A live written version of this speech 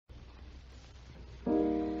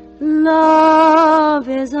Love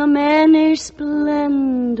is a many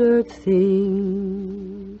splendored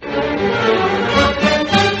thing.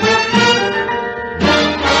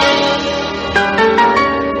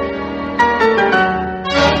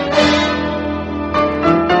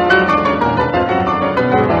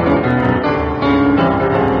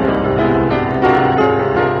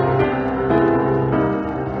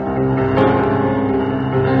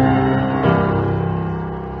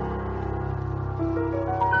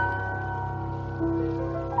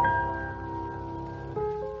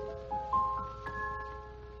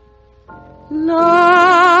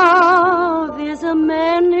 Love is a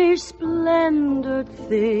many splendored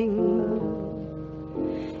thing.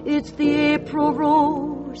 It's the April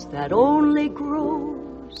rose that only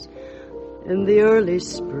grows in the early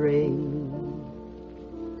spring.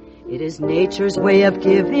 It is nature's way of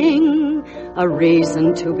giving a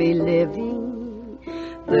reason to be living,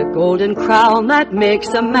 the golden crown that makes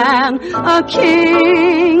a man a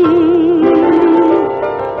king.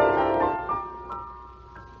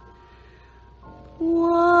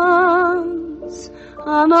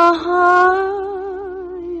 On a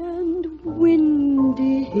high and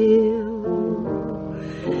windy hill,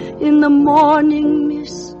 in the morning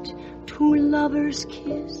mist, two lovers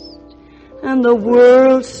kissed, and the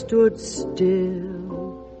world stood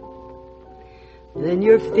still. Then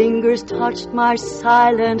your fingers touched my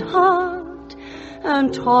silent heart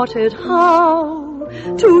and taught it how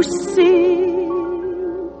to sing.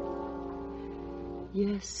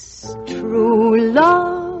 Yes, true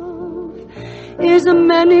love is a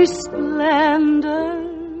many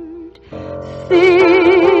splendored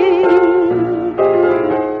thing.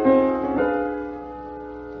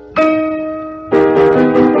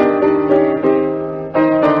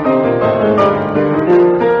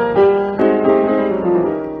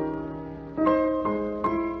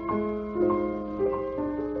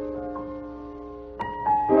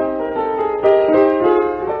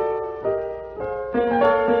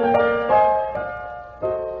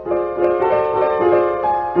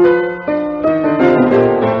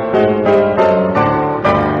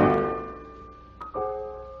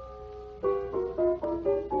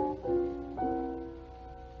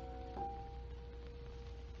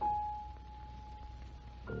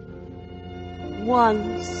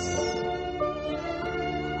 Once,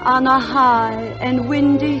 on a high and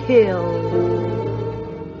windy hill,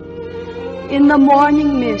 in the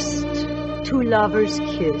morning mist, two lovers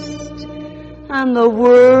kissed, and the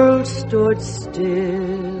world stood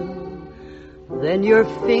still. Then your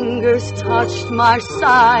fingers touched my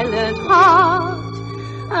silent heart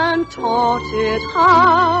and taught it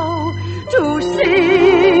how to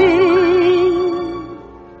sing.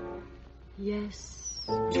 Yes,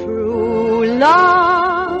 true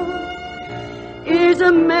love is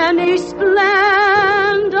a many splendored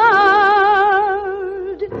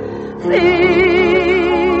thing.